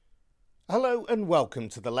Hello and welcome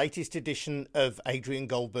to the latest edition of Adrian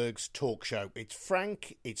Goldberg's talk show. It's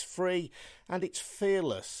frank, it's free, and it's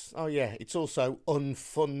fearless. Oh yeah, it's also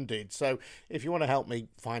unfunded. So if you want to help me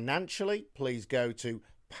financially, please go to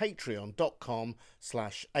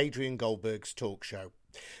patreon.com/Adrian Goldberg's talk show.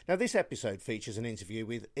 Now this episode features an interview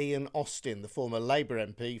with Ian Austin, the former Labour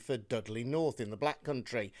MP for Dudley North in the Black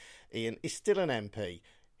Country. Ian is still an MP.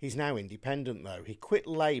 He's now independent, though. He quit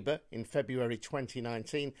Labour in February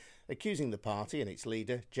 2019, accusing the party and its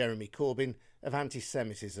leader, Jeremy Corbyn, of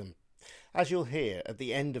anti-Semitism. As you'll hear at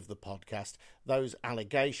the end of the podcast, those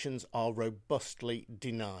allegations are robustly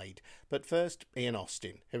denied. But first, Ian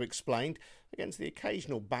Austin, who explained, against the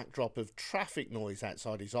occasional backdrop of traffic noise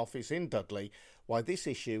outside his office in Dudley, why this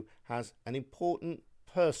issue has an important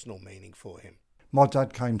personal meaning for him. My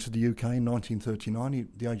dad came to the UK in 1939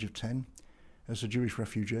 at the age of 10. As a Jewish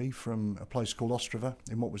refugee from a place called Ostrava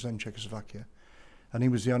in what was then Czechoslovakia. And he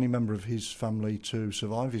was the only member of his family to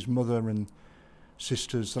survive. His mother and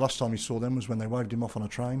sisters, the last time he saw them was when they waved him off on a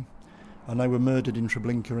train. And they were murdered in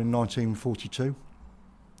Treblinka in 1942.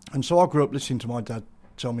 And so I grew up listening to my dad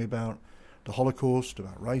tell me about the Holocaust,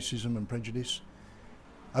 about racism and prejudice.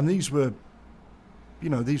 And these were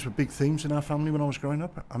big themes in our family when I was growing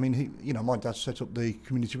up. I mean, my dad set up the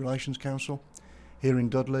Community Relations Council here in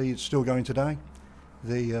Dudley. It's still going today.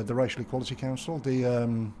 The Racial Equality Council,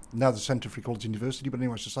 now the Centre for Equality and Diversity, but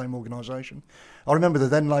anyway, it's the same organisation. I remember the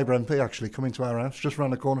then Labour MP actually coming to our house, just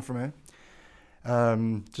round the corner from here,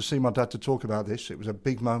 to see my dad to talk about this. It was a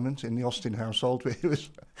big moment in the Austin household. It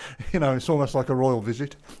was, it's almost like a royal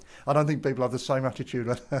visit. I don't think people have the same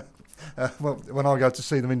attitude when I go to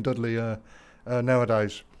see them in Dudley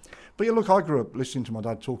nowadays. But yeah, look, I grew up listening to my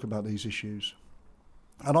dad talk about these issues.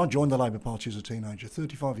 And I joined the Labour Party as a teenager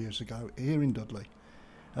 35 years ago here in Dudley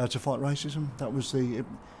to fight racism. That was you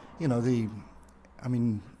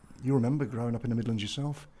remember growing up in the Midlands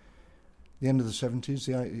yourself. The end of the 70s,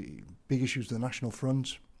 the big issues with the National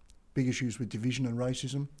Front, big issues with division and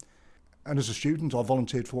racism. And as a student, I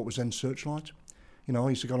volunteered for what was then Searchlight. I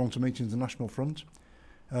used to go along to meetings of the National Front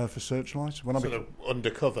for Searchlight. Sort of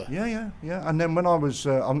undercover. Yeah. And then when I was,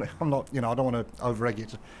 I'm not, I don't want to over-egg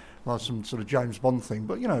it, like some sort of James Bond thing,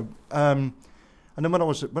 but and then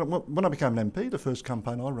when I became an MP, the first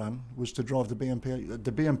campaign I ran was to drive the BNP.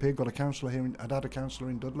 The BNP had got a councillor here, had a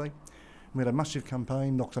councillor in Dudley. We had a massive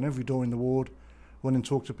campaign, knocked on every door in the ward, went and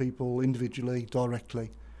talked to people individually,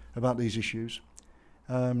 directly about these issues,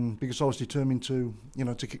 because I was determined to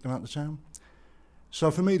kick them out of town.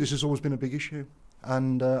 So for me, this has always been a big issue,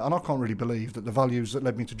 and I can't really believe that the values that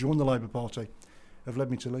led me to join the Labour Party have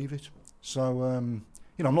led me to leave it. So.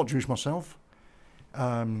 I'm not Jewish myself,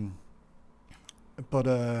 but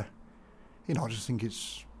I just think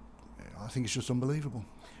it's just unbelievable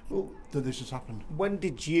that this has happened. When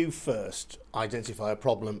did you first identify a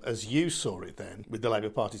problem as you saw it then with the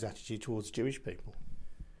Labour Party's attitude towards Jewish people?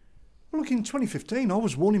 Well, look, in 2015, I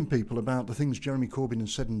was warning people about the things Jeremy Corbyn had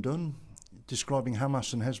said and done, describing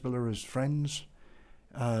Hamas and Hezbollah as friends,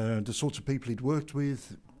 the sorts of people he'd worked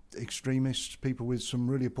with, extremists, people with some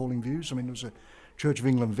really appalling views. I mean, there was a Church of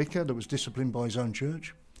England vicar that was disciplined by his own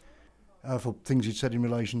church for things he'd said in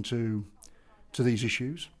relation to these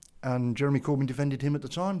issues, and Jeremy Corbyn defended him at the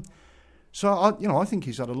time. So I think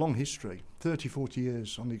he's had a long history, 30, 40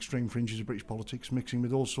 years on the extreme fringes of British politics, mixing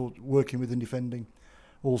with working with and defending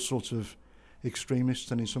all sorts of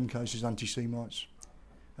extremists and in some cases anti-Semites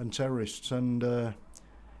and terrorists, and I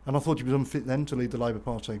thought he was unfit then to lead the Labour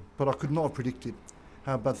Party, but I could not have predicted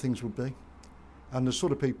how bad things would be, and the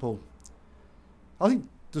sort of people. I think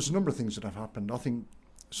there's a number of things that have happened. I think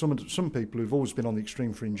some people who've always been on the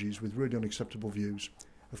extreme fringes with really unacceptable views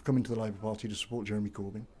have come into the Labour Party to support Jeremy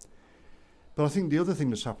Corbyn. But I think the other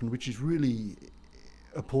thing that's happened, which is really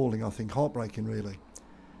appalling, I think, heartbreaking really,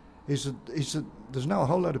 is that there's now a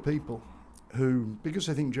whole load of people who, because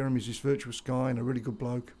they think Jeremy's this virtuous guy and a really good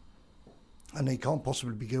bloke, and he can't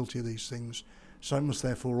possibly be guilty of these things, so it must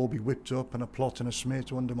therefore all be whipped up and a plot and a smear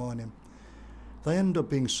to undermine him. They end up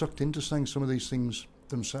being sucked into saying some of these things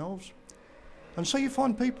themselves. And so you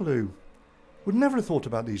find people who would never have thought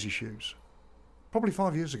about these issues, probably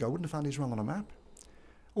 5 years ago wouldn't have found Israel on a map,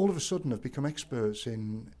 all of a sudden have become experts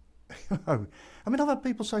in, I mean, I've had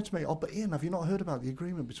people say to me, but Ian, have you not heard about the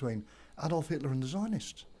agreement between Adolf Hitler and the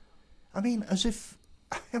Zionists? I mean,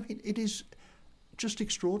 it is just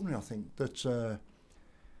extraordinary, I think, that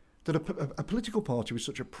a political party with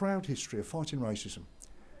such a proud history of fighting racism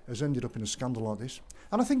has ended up in a scandal like this.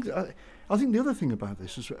 And I think the other thing about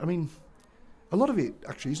this is, a lot of it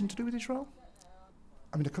actually isn't to do with Israel.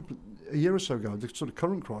 A year or so ago, the sort of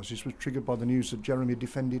current crisis was triggered by the news that Jeremy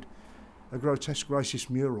defended a grotesque racist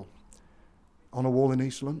mural on a wall in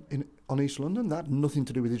East London. That had nothing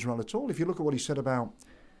to do with Israel at all. If you look at what he said about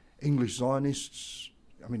English Zionists,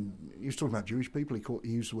 I mean, he was talking about Jewish people. He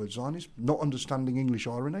used the word Zionist, not understanding English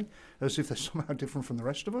irony, as if they're somehow different from the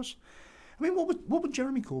rest of us. I mean, what would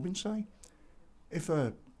Jeremy Corbyn say if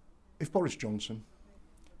Boris Johnson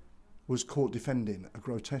was caught defending a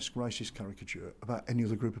grotesque racist caricature about any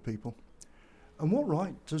other group of people? And what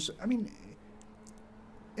right does... I mean,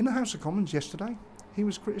 in the House of Commons yesterday, he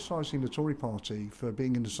was criticising the Tory party for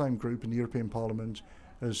being in the same group in the European Parliament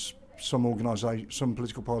as some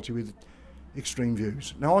political party with extreme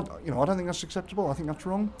views. Now, I don't think that's acceptable. I think that's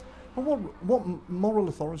wrong. But what moral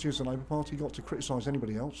authority has the Labour Party got to criticise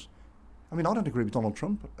anybody else? I mean, I don't agree with Donald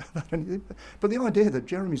Trump about anything, but the idea that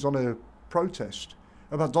Jeremy's on a protest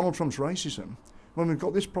about Donald Trump's racism when we've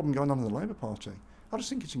got this problem going on in the Labour Party, I just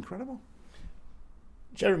think it's incredible.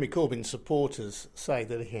 Jeremy Corbyn's supporters say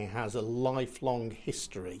that he has a lifelong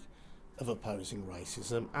history of opposing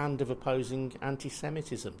racism and of opposing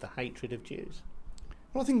anti-Semitism, the hatred of Jews.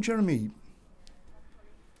 Well, I think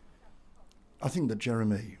that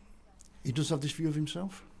Jeremy, he does have this view of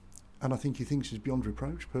himself, and I think he thinks he's beyond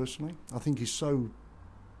reproach, personally. I think he's so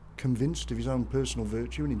convinced of his own personal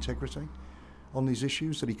virtue and integrity on these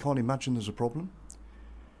issues that he can't imagine there's a problem.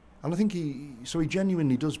 And I think he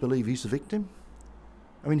genuinely does believe he's the victim.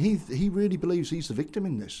 I mean, he really believes he's the victim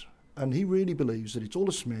in this, and he really believes that it's all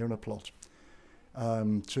a smear and a plot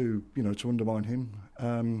to undermine him.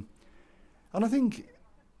 And I think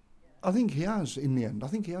he has, in the end,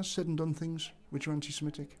 he has said and done things which are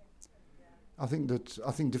anti-Semitic. I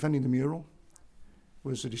think defending the mural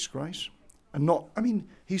was a disgrace, and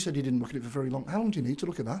he said he didn't look at it for very long. How long do you need to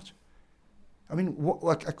look at that? I mean,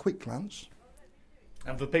 like a quick glance.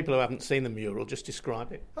 And for people who haven't seen the mural, just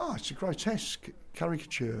describe it. Oh, it's a grotesque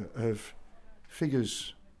caricature of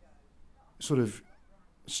figures sort of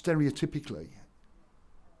stereotypically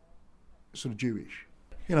sort of Jewish.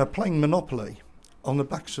 You know, playing Monopoly on the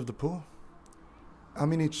backs of the poor. I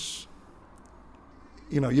mean, it's,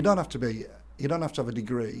 you don't have to have a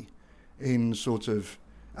degree in sort of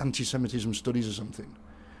anti-Semitism studies or something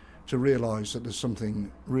to realise that there's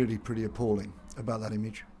something really pretty appalling about that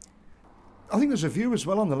image. I think there's a view as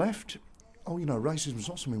well on the left, racism's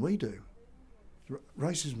not something we do.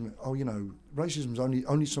 Racism's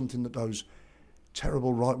only something that those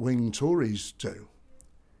terrible right-wing Tories do.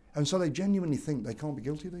 And so they genuinely think they can't be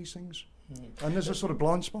guilty of these things. And there's a sort of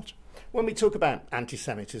blind spot. When we talk about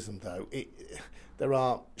anti-Semitism, though, there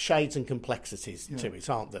are shades and complexities to it,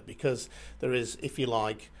 aren't there? Because there is, if you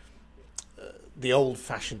like, the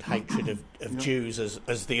old-fashioned hatred of Jews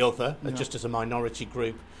as the other, just as a minority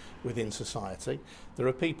group within society. There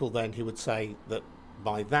are people then who would say that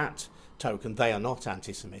by that token they are not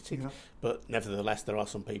anti-Semitic, but nevertheless there are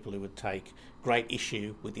some people who would take great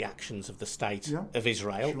issue with the actions of the state of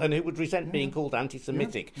Israel and who would resent being called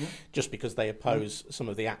anti-Semitic just because they oppose some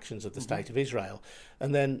of the actions of the state of Israel.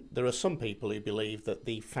 And then there are some people who believe that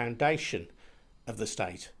the foundation of the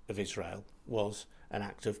state of Israel was an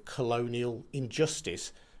act of colonial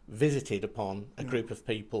injustice visited upon a group of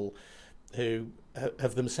people who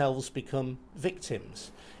have themselves become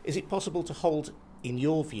victims. Is it possible to hold, in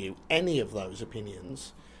your view, any of those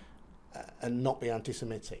opinions and not be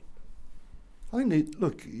anti-Semitic? I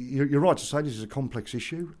think, you're right to say this is a complex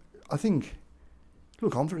issue. I think,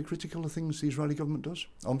 I'm very critical of things the Israeli government does.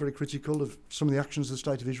 I'm very critical of some of the actions of the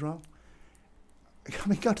State of Israel. I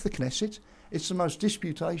mean, go to the Knesset. It's the most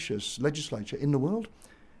disputatious legislature in the world.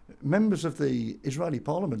 Members of the Israeli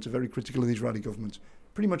parliament are very critical of the Israeli government.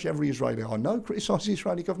 Pretty much every Israeli I know criticises the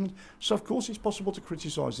Israeli government. So, of course, it's possible to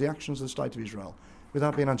criticise the actions of the State of Israel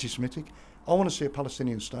without being anti-Semitic. I want to see a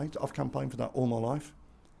Palestinian state. I've campaigned for that all my life.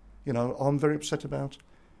 I'm very upset about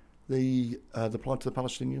the plight to the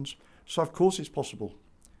Palestinians. So, of course, it's possible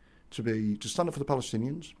to stand up for the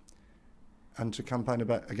Palestinians and to campaign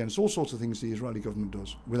against all sorts of things the Israeli government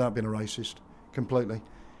does without being a racist, completely.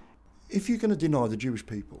 If you're going to deny the Jewish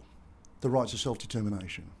people the right to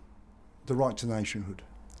self-determination, the right to nationhood,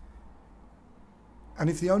 and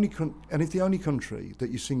if the only country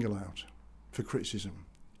that you single out for criticism,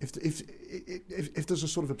 if there's a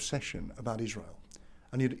sort of obsession about Israel,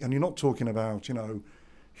 and you're not talking about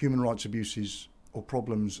human rights abuses or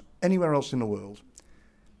problems anywhere else in the world,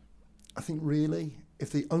 I think really,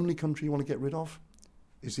 if the only country you want to get rid of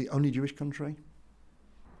is the only Jewish country,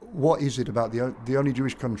 what is it about the only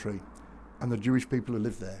Jewish country and the Jewish people who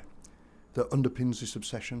live there that underpins this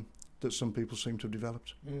obsession that some people seem to have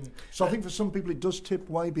developed? So I think for some people it does tip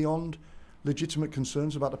way beyond legitimate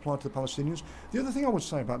concerns about the plight of the Palestinians. The other thing I would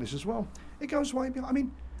say about this as well, it goes way beyond. I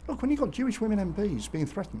mean, look, when you've got Jewish women MPs being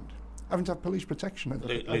threatened having to have police protection.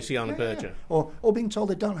 Luciana Berger. Or being told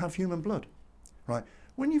they don't have human blood, right?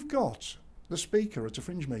 When you've got the speaker at a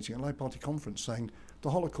fringe meeting, at a Labour Party conference, saying the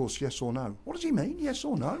Holocaust, yes or no, what does he mean, yes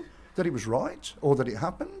or no? That it was right or that it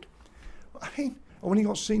happened? I mean, or when you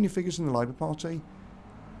got senior figures in the Labour Party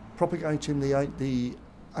propagating the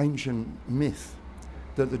ancient myth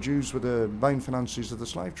that the Jews were the main financiers of the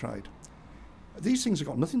slave trade. These things have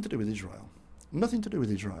got nothing to do with Israel. Nothing to do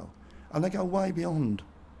with Israel. And they go way beyond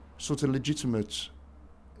sort of legitimate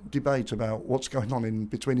debate about what's going on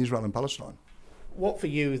between Israel and Palestine. What for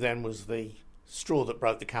you then was the straw that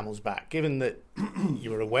broke the camel's back, given that you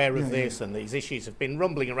were aware of this and these issues have been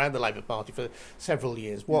rumbling around the Labour Party for several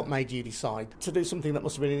years? What made you decide to do something that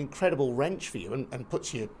must have been an incredible wrench for you and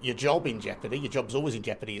puts your job in jeopardy? Your job's always in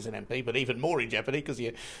jeopardy as an MP, but even more in jeopardy because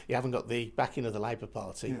you haven't got the backing of the Labour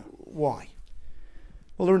Party. Yeah. Why?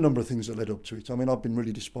 Well, there are a number of things that led up to it. I mean, I've been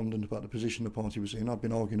really despondent about the position the party was in. I've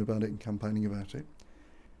been arguing about it and campaigning about it.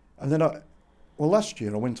 And then, last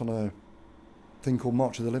year I went on a thing called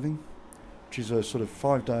March of the Living, which is a sort of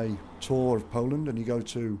 5-day tour of Poland, and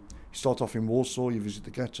you start off in Warsaw, you visit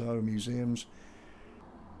the ghetto, museums,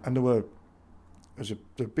 and there was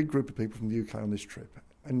a big group of people from the UK on this trip,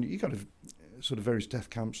 and you go to sort of various death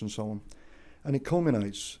camps and so on, and it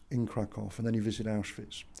culminates in Krakow, and then you visit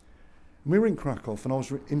Auschwitz. And we were in Krakow, and I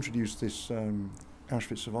was introduced to this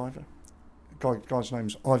Auschwitz survivor. The guy's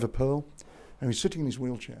name's Ivor Pearl, and he's sitting in his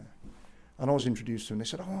wheelchair, and I was introduced to him, and they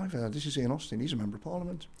said, "Oh, Ivor, this is Ian Austin, he's a Member of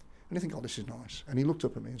Parliament." And I think, "Oh, this is nice." And he looked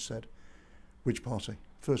up at me and said, "Which party?"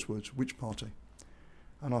 First words, "Which party?"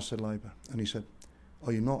 And I said, "Labour." And he said,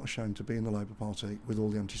 "Are you not ashamed to be in the Labour Party with all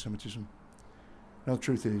the anti-Semitism?" Now, the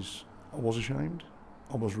truth is, I was ashamed.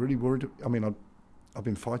 I was really worried. I mean, I've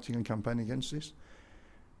been fighting and campaigning against this.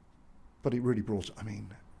 But it really brought,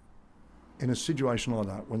 in a situation like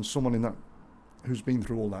that, when someone who's been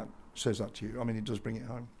through all that says that to you, it does bring it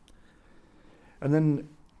home. And then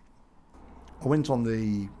I went on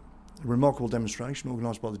the remarkable demonstration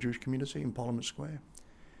organised by the Jewish community in Parliament Square.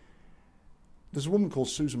 There's a woman called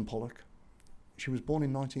Susan Pollock. She was born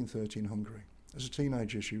in 1930 in Hungary. As a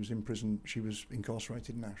teenager, she was in prison. She was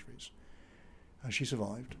incarcerated in Auschwitz. She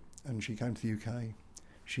survived, and she came to the UK.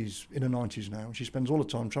 She's in her 90s now, and she spends all the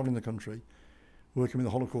time travelling the country, working with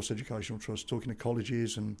the Holocaust Educational Trust, talking to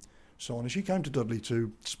colleges and so on. And she came to Dudley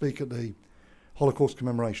to speak at the Holocaust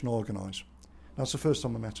commemoration organised. That's the first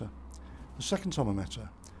time I met her. The second time I met her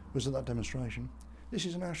was at that demonstration. This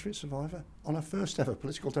is an Auschwitz survivor on her first ever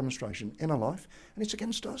political demonstration in her life, and it's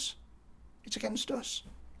against us. It's against us.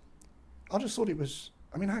 I just thought it was,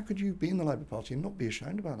 how could you be in the Labour Party and not be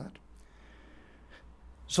ashamed about that?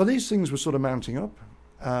 So these things were sort of mounting up.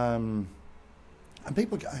 And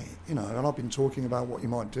people, and I've been talking about what you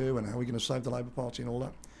might do and how we're going to save the Labour Party and all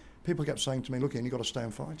that. People kept saying to me, "Look, Ian, you've got to stay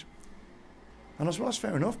and fight." And I said, "Well, that's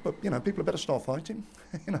fair enough, but, people better start fighting."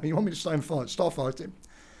 You want me to stay and fight, start fighting.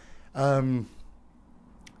 In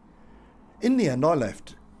the end, I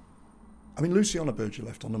left. Luciana Berger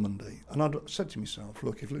left on a Monday, and I'd said to myself,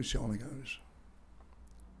 "Look, if Luciana goes,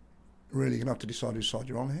 really, you're going to have to decide whose side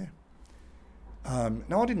you're on here."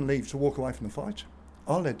 Now, I didn't leave to walk away from the fight.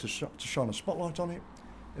 I led to shine a spotlight on it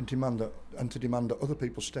and to demand that other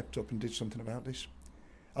people stepped up and did something about this.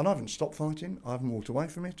 And I haven't stopped fighting. I haven't walked away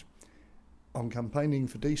from it. I'm campaigning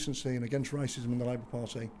for decency and against racism in the Labour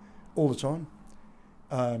Party all the time.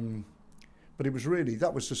 But it was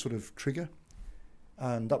that was the sort of trigger.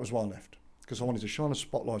 And that was why I left, because I wanted to shine a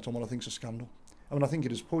spotlight on what I think is a scandal. I think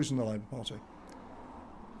it has poisoned the Labour Party.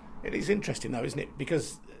 It is interesting, though, isn't it?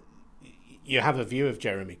 Because you have a view of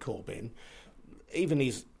Jeremy Corbyn. Even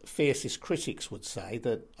his fiercest critics would say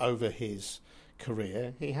that over his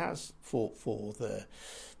career he has fought for the,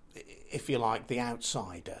 if you like, the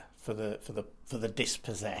outsider, for the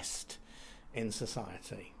dispossessed in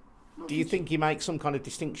society. Do you think he makes some kind of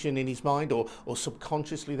distinction in his mind or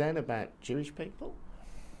subconsciously then about Jewish people?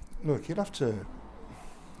 Look, you'd have to...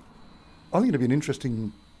 I think it'd be an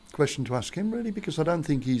interesting question to ask him, really, because I don't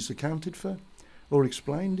think he's accounted for or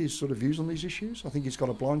explained his sort of views on these issues. I think he's got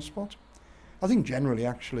a blind spot. I think generally,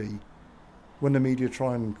 actually, when the media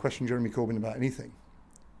try and question Jeremy Corbyn about anything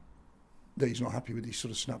that he's not happy with, he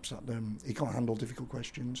sort of snaps at them. He can't handle difficult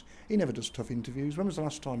questions. He never does tough interviews. When was the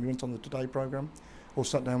last time you went on the Today programme or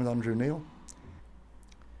sat down with Andrew Neil?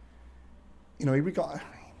 He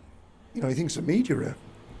thinks the media are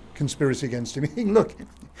conspiracy against him. Look,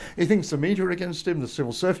 he thinks the media are against him, the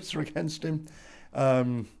civil service are against him.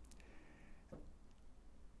 The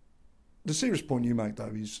serious point you make,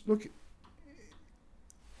 though, is, look,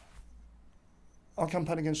 I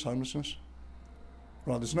campaign against homelessness.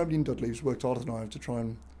 Right, there's nobody in Dudley who's worked harder than I have to try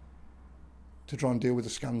and deal with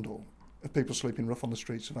the scandal of people sleeping rough on the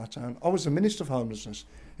streets of our town. I was the Minister for Homelessness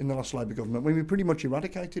in the last Labour government when we pretty much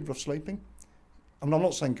eradicated rough sleeping. I mean, I'm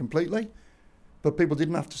not saying completely, but people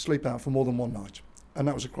didn't have to sleep out for more than one night. And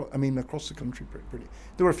that was, across the country pretty.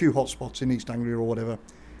 There were a few hot spots in East Anglia or whatever,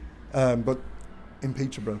 but in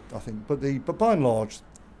Peterborough, I think. But by and large,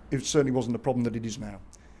 it certainly wasn't the problem that it is now.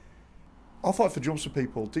 I fight for jobs for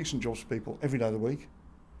people, decent jobs for people, every day of the week,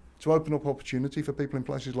 to open up opportunity for people in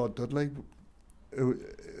places like Dudley,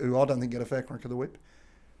 who I don't think get a fair crack of the whip.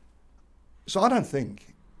 So I don't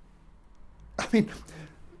think,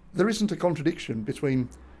 there isn't a contradiction between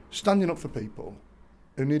standing up for people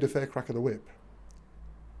who need a fair crack of the whip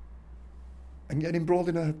and getting embroiled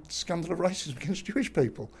in a scandal of racism against Jewish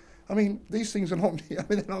people. I mean, these things are not,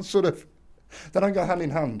 they're not they don't go hand in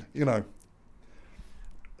hand,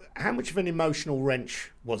 How much of an emotional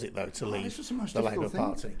wrench was it, though, to leave the Labour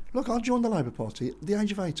Party? Look, I joined the Labour Party at the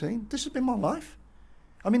age of 18. This has been my life.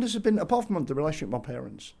 This has been, apart from the relationship with my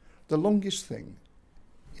parents, the longest thing,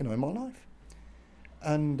 in my life.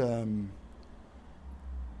 And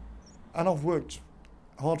I've worked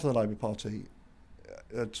hard for the Labour Party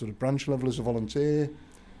at sort of branch level as a volunteer,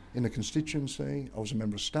 in the constituency. I was a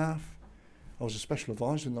member of staff. I was a special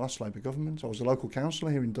advisor in the last Labour government. I was a local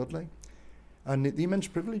councillor here in Dudley. And the immense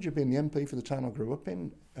privilege of being the MP for the town I grew up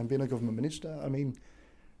in and being a government minister.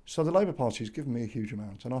 So the Labour Party has given me a huge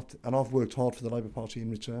amount, and I've worked hard for the Labour Party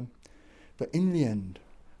in return. But in the end,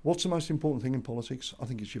 what's the most important thing in politics? I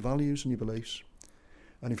think it's your values and your beliefs.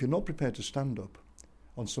 And if you're not prepared to stand up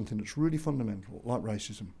on something that's really fundamental, like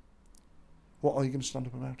racism, what are you going to stand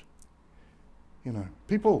up about?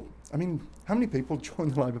 People, how many people join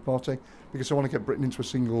the Labour Party because they want to get Britain into a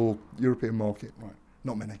single European market? Right,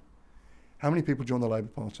 not many. How many people join the Labour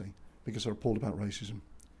Party because they're appalled about racism?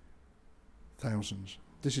 Thousands.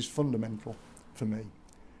 This is fundamental for me.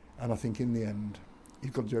 And I think in the end,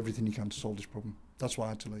 you've got to do everything you can to solve this problem. That's why I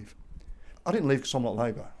had to leave. I didn't leave because I'm not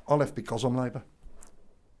Labour. I left because I'm Labour.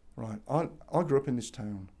 Right. I grew up in this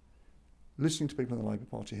town, listening to people in the Labour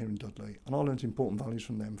Party here in Dudley, and I learned important values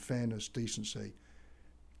from them: fairness, decency,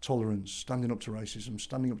 tolerance, standing up to racism,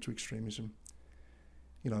 standing up to extremism.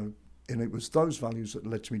 And it was those values that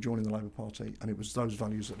led to me joining the Labour Party, and it was those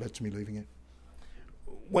values that led to me leaving it.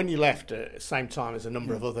 When you left at the same time as a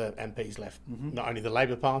number of other MPs left, not only the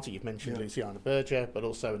Labour Party, you've mentioned Luciana Berger, but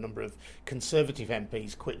also a number of Conservative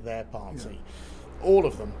MPs quit their party. All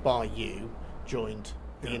of them, by you, joined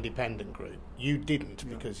the independent group. You didn't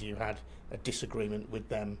because you had a disagreement with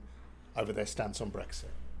them over their stance on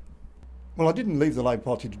Brexit. Well, I didn't leave the Labour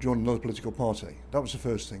Party to join another political party. That was the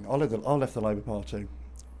first thing. I left the Labour Party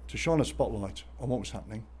to shine a spotlight on what was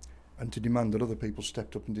happening and to demand that other people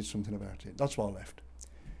stepped up and did something about it. That's why I left.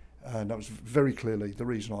 And that was very clearly the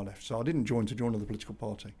reason I left. So I didn't join another political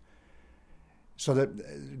party. So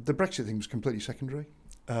the Brexit thing was completely secondary.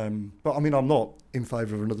 But I'm not in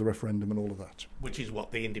favour of another referendum and all of that. Which is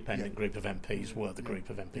what the independent group of MPs were, the group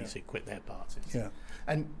of MPs who quit their parties. Yeah.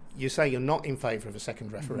 And you say you're not in favour of a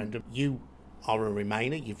second referendum. You are a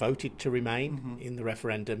Remainer. You voted to remain in the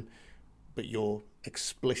referendum, but you're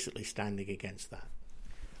explicitly standing against that.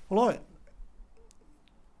 Well,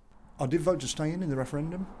 I did vote to stay in the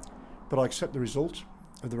referendum, but I accept the result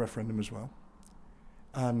of the referendum as well.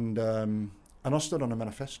 And I stood on a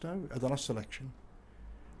manifesto at the last election,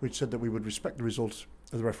 which said that we would respect the result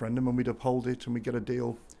of the referendum and we'd uphold it and we'd get a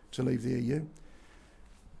deal to leave the EU.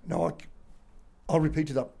 Now, I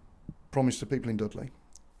repeated that promise to people in Dudley,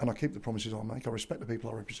 and I keep the promises I make. I respect the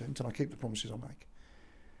people I represent, and I keep the promises I make.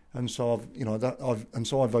 And so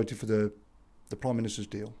I voted for the Prime Minister's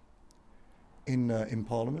deal in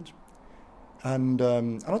Parliament, and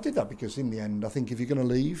I did that because in the end, I think if you're going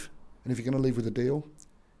to leave, and if you're going to leave with a deal,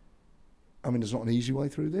 there's not an easy way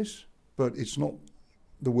through this, but it's not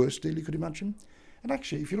the worst deal you could imagine. And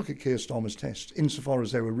actually, if you look at Keir Starmer's tests, insofar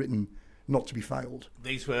as they were written not to be failed.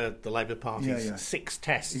 These were the Labour Party's 6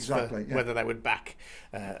 tests for whether they would back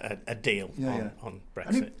a deal on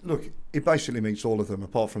Brexit. And it basically meets all of them,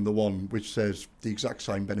 apart from the one which says the exact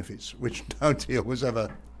same benefits, which no deal was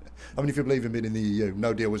ever... if you believe in being in the EU,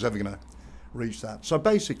 no deal was ever going to reach that. So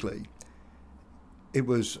basically, it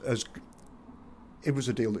was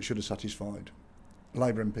a deal that should have satisfied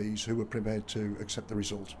Labour MPs who were prepared to accept the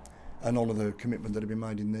result and honour the commitment that had been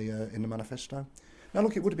made in the manifesto. Now,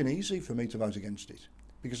 look, it would have been easy for me to vote against it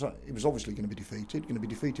because it was obviously going to be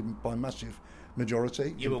defeated by a massive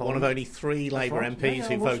majority. You were one of only 3 Labour MPs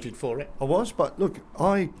who voted for it. I was, but look,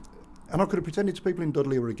 I could have pretended to people in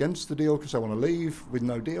Dudley who were against the deal because they want to leave with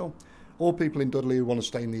no deal, or people in Dudley who want to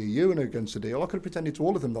stay in the EU and are against the deal. I could have pretended to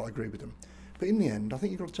all of them that I agree with them. But in the end, I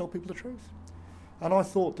think you've got to tell people the truth. And I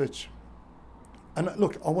thought that And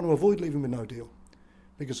look, I want to avoid leaving with no deal,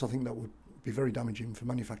 because I think that would be very damaging for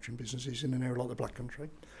manufacturing businesses in an area like the Black Country.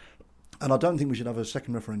 And I don't think we should have a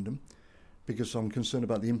second referendum, because I'm concerned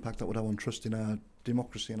about the impact that would have on trust in our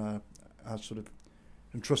democracy and our sort of,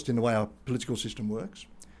 and trust in the way our political system works.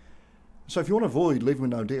 So if you want to avoid leaving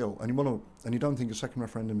with no deal, and you don't think a second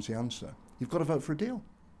referendum is the answer, you've got to vote for a deal.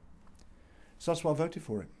 So that's why I voted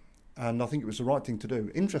for it, and I think it was the right thing to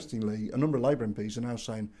do. Interestingly, a number of Labour MPs are now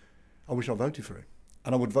saying, "I wish I voted for it,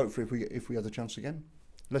 and I would vote for it if we had the chance again.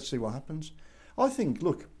 Let's see what happens." I think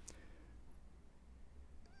what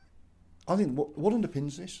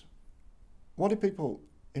underpins this? Why do people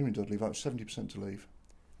here in Dudley vote 70% to leave?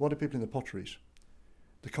 Why do people in the potteries,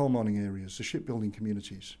 the coal mining areas, the shipbuilding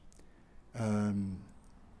communities,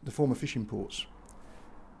 the former fishing ports,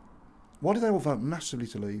 why do they all vote massively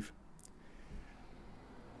to leave?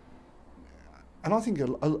 And I think a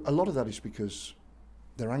lot of that is because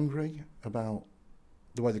they're angry about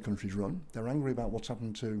the way the country's run. They're angry about what's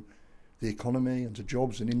happened to the economy and to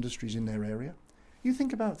jobs and industries in their area. You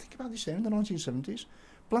think about this area in the 1970s.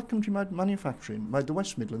 Black Country manufacturing made the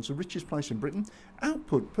West Midlands the richest place in Britain.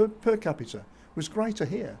 Output per capita was greater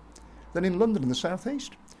here than in London and the South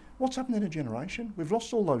East. What's happened in a generation? We've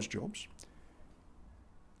lost all those jobs.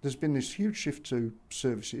 There's been this huge shift to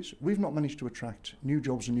services. We've not managed to attract new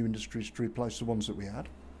jobs and new industries to replace the ones that we had.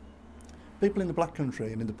 People in the Black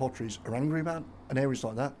Country and in the potteries are angry about, and areas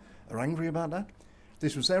like that are angry about that.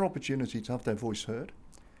 This was their opportunity to have their voice heard.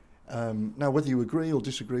 Now, whether you agree or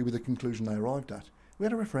disagree with the conclusion they arrived at, we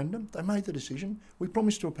had a referendum. They made the decision. We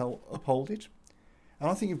promised to uphold it. And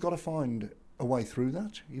I think you've got to find a way through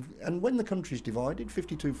that. And when the country's divided,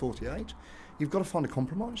 52-48, you've got to find a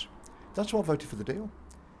compromise. That's why I voted for the deal.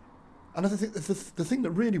 And I think the thing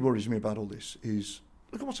that really worries me about all this is,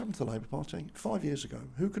 look at what's happened to the Labour Party. 5 years ago,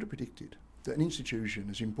 who could have predicted that an institution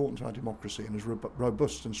as important to our democracy and as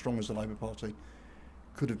robust and strong as the Labour Party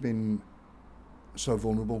could have been so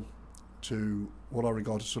vulnerable to what I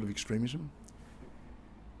regard as sort of extremism?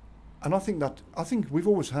 And I think we've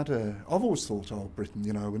always had I've always thought, Britain,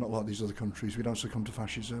 we're not like these other countries. We don't succumb to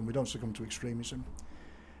fascism. We don't succumb to extremism.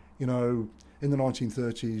 In the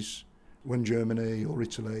 1930s, when Germany or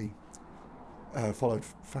Italy followed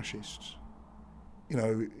fascists,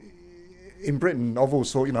 in Britain, I've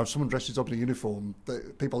always thought, if someone dresses up in a uniform,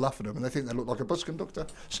 people laugh at them and they think they look like a bus conductor.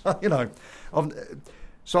 So,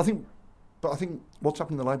 I think what's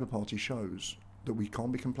happening in the Labour Party shows that we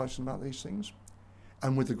can't be complacent about these things.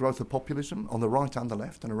 And with the growth of populism on the right and the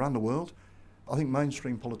left and around the world, I think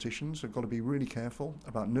mainstream politicians have got to be really careful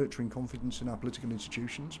about nurturing confidence in our political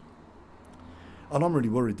institutions. And I'm really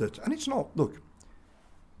worried that, and it's not, look,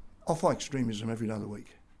 I'll fight extremism every day of the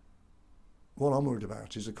week. What I'm worried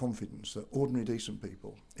about is the confidence that ordinary decent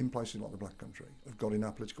people in places like the Black Country have got in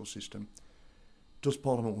our political system. Does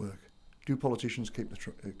Parliament work? Do politicians keep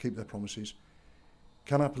their promises?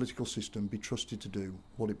 Can our political system be trusted to do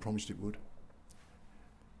what it promised it would?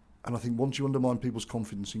 And I think once you undermine people's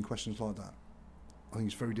confidence in questions like that, I think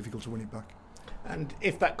it's very difficult to win it back. And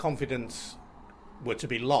if that confidence were to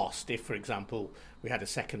be lost, if, for example, we had a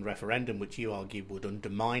second referendum, which you argue would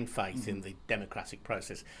undermine faith in the democratic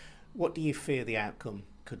process, what do you fear the outcome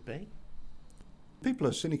could be? People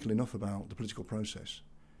are cynical enough about the political process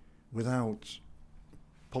without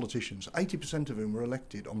politicians, 80% of whom were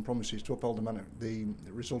elected on promises to uphold the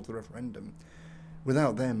result of the referendum.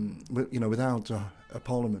 Without them, without a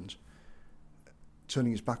parliament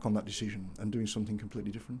turning its back on that decision and doing something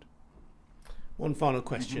completely different. One final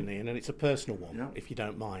question, Ian, and it's a personal one, if you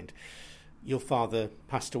don't mind. Your father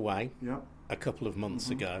passed away a couple of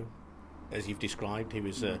months ago. As you've described, he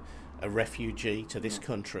was a refugee to this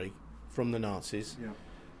country from the Nazis. Yeah.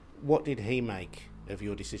 What did he make of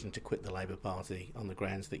your decision to quit the Labour Party on the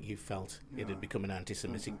grounds that you felt it had become an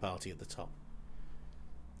anti-Semitic party at the top?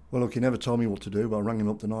 Well, look, he never told me what to do, but I rang him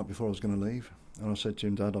up the night before I was going to leave. And I said to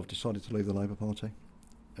him, Dad, I've decided to leave the Labour Party.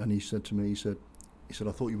 And he said to me, he said,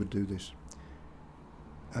 I thought you would do this.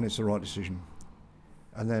 And it's the right decision.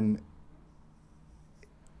 And then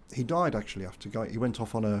he died, actually, he went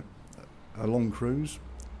off on a long cruise.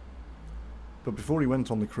 But before he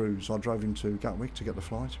went on the cruise, I drove him to Gatwick to get the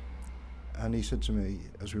flight. And he said to me,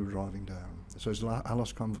 as we were driving down, so it's our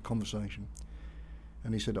last conversation,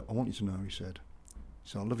 and he said, I want you to know, he said,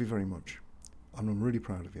 I love you very much, and I'm really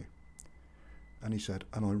proud of you. And he said,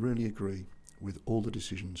 and I really agree with all the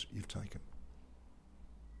decisions you've taken.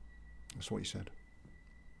 That's what he said.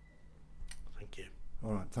 Thank you.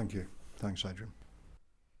 All right, thank you. Thanks, Adrian.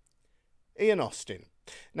 Ian Austin.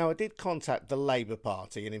 Now, I did contact the Labour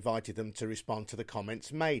Party and invited them to respond to the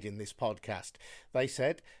comments made in this podcast. They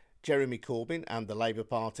said, Jeremy Corbyn and the Labour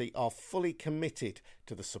Party are fully committed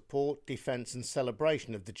to the support, defence and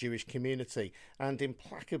celebration of the Jewish community and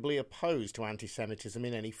implacably opposed to anti-Semitism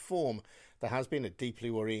in any form. There has been a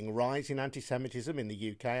deeply worrying rise in anti-Semitism in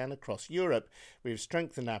the UK and across Europe. We have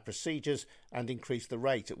strengthened our procedures and increased the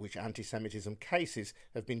rate at which anti-Semitism cases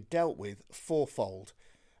have been dealt with fourfold.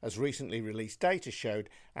 As recently released data showed,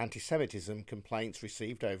 anti-Semitism complaints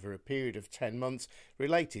received over a period of 10 months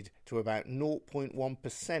related to about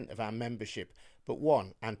 0.1% of our membership, but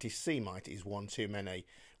one anti-Semite is one too many.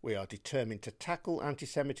 We are determined to tackle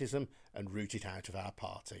anti-Semitism and root it out of our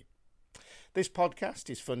party. This podcast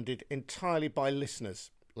is funded entirely by listeners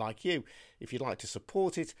like you. If you'd like to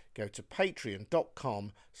support it, go to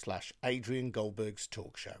patreon.com/Adrian Goldberg's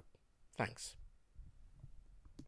Talk Show. Thanks.